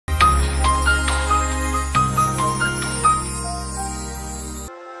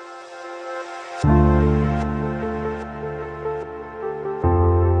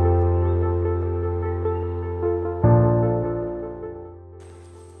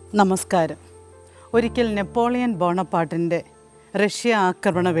നമസ്കാരം. ഒരിക്കൽ Napoleon ബോണപ്പാർട്ടിൻ്റെ Russia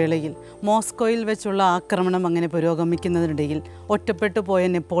ആക്രമണവേളയിൽ മോസ്കോയിൽ വെച്ചുള്ള ആക്രമണം അങ്ങനെ പുരോഗമിക്കുന്നതിനിടയിൽ ഒറ്റപ്പെട്ടു പോയ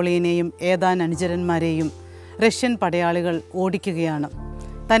നെപ്പോളിയനെയും ഏതാനും അനുചരന്മാരെയും റഷ്യൻ പടയാളികൾ ഓടിക്കുകയാണ്.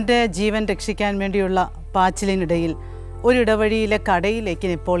 തൻ്റെ ജീവൻ രക്ഷിക്കാൻ വേണ്ടിയുള്ള പാച്ചിലിനിടയിൽ ഒരിടവഴിയിലെ കടയിലേക്ക്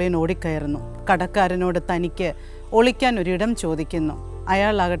നെപ്പോളിയൻ ഓടിക്കയറുന്നു. കടക്കാരനോട് തനിക്ക് ഒളിക്കാൻ ഒരിടം ചോദിക്കുന്നു.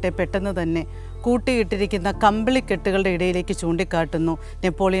 അയാളാകട്ടെ പെട്ടെന്ന് തന്നെ കൂട്ടിയിട്ടിരിക്കുന്ന കമ്പിളിക്കെട്ടുകളുടെ ഇടയിലേക്ക് ചൂണ്ടിക്കാട്ടുന്നു.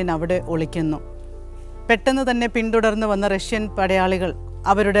 നെപ്പോളിയൻ അവിടെ ഒളിക്കുന്നു. പെട്ടെന്ന് തന്നെ പിന്തുടർന്ന് വന്ന റഷ്യൻ പടയാളികൾ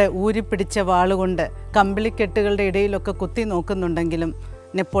അവരുടെ ഊരിപ്പിടിച്ച വാളുകൊണ്ട് കമ്പിളിക്കെട്ടുകളുടെ ഇടയിലൊക്കെ കുത്തി നോക്കുന്നുണ്ടെങ്കിലും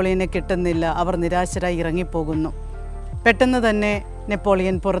നെപ്പോളിയനെ കിട്ടുന്നില്ല. അവർ നിരാശരായി ഇറങ്ങിപ്പോകുന്നു. പെട്ടെന്ന് തന്നെ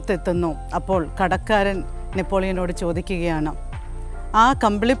നെപ്പോളിയൻ പുറത്തെത്തുന്നു. അപ്പോൾ കടക്കാരൻ നെപ്പോളിയനോട് ചോദിക്കുകയാണ്, ആ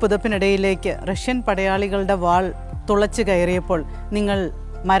കമ്പിളി പുതപ്പിനിടയിലേക്ക് റഷ്യൻ പടയാളികളുടെ വാൾ തുളച്ചു കയറിയപ്പോൾ നിങ്ങൾ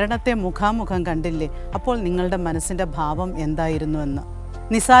മരണത്തെ മുഖാമുഖം കണ്ടില്ലേ? അപ്പോൾ നിങ്ങളുടെ മനസ്സിൻ്റെ ഭാവം എന്തായിരുന്നുവെന്ന്.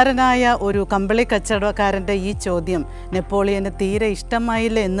 നിസാരനായ ഒരു കമ്പിളി കച്ചവടക്കാരൻ്റെ ഈ ചോദ്യം നെപ്പോളിയന് തീരെ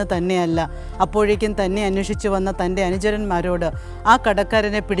ഇഷ്ടമായില്ല എന്ന് തന്നെയല്ല, അപ്പോഴേക്കും തന്നെ അന്വേഷിച്ചു വന്ന തൻ്റെ അനുചരന്മാരോട് ആ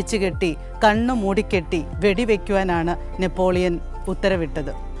കടക്കാരനെ പിടിച്ചുകെട്ടി കണ്ണു മൂടിക്കെട്ടി വെടിവെക്കുവാനാണ് നെപ്പോളിയൻ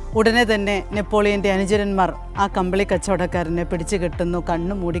ഉത്തരവിട്ടത്. ഉടനെ തന്നെ നെപ്പോളിയൻ്റെ അനുചരന്മാർ ആ കമ്പിളി കച്ചവടക്കാരനെ പിടിച്ചു കെട്ടുന്നു,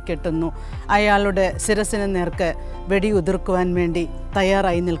 കണ്ണു മൂടിക്കെട്ടുന്നു. അയാളുടെ ശിരസിന് നേർക്ക് വെടിയുതിർക്കുവാൻ വേണ്ടി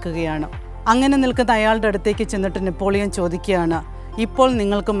തയ്യാറായി നിൽക്കുകയാണ്. അങ്ങനെ നിൽക്കുന്ന അയാളുടെ അടുത്തേക്ക് ചെന്നിട്ട് നെപ്പോളിയൻ ചോദിക്കുകയാണ്, ഇപ്പോൾ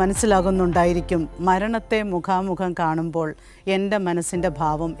നിങ്ങൾക്ക് മനസ്സിലാകുന്നുണ്ടായിരിക്കും മരണത്തെ മുഖാമുഖം കാണുമ്പോൾ എൻ്റെ മനസ്സിൻ്റെ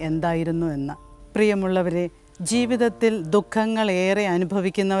ഭാവം എന്തായിരുന്നു എന്ന്. പ്രിയമുള്ളവരെ, ജീവിതത്തിൽ ദുഃഖങ്ങൾ ഏറെ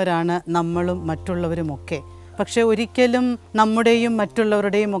അനുഭവിക്കുന്നവരാണ് നമ്മളും മറ്റുള്ളവരുമൊക്കെ. പക്ഷെ ഒരിക്കലും നമ്മുടെയും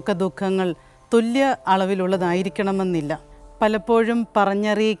മറ്റുള്ളവരുടെയും ഒക്കെ ദുഃഖങ്ങൾ തുല്യ അളവിലുള്ളതായിരിക്കണമെന്നില്ല. പലപ്പോഴും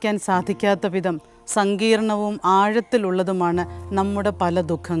പറഞ്ഞറിയിക്കാൻ സാധിക്കാത്ത വിധം സങ്കീർണവും ആഴത്തിലുള്ളതുമാണ് നമ്മുടെ പല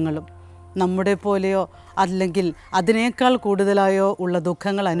ദുഃഖങ്ങളും. നമ്മുടെ പോലെയോ അല്ലെങ്കിൽ അതിനേക്കാൾ കൂടുതലായോ ഉള്ള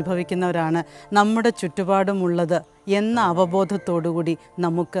ദുഃഖങ്ങൾ അനുഭവിക്കുന്നവരാണ് നമ്മുടെ ചുറ്റുപാടുമുള്ളത് എന്ന അവബോധത്തോടുകൂടി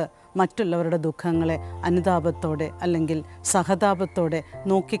നമുക്ക് മറ്റുള്ളവരുടെ ദുഃഖങ്ങളെ അനുതാപത്തോടെ അല്ലെങ്കിൽ സഹതാപത്തോടെ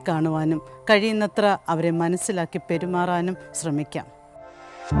നോക്കിക്കാണുവാനും കഴിയുന്നത്ര അവരെ മനസ്സിലാക്കി പെരുമാറാനും ശ്രമിക്കാം.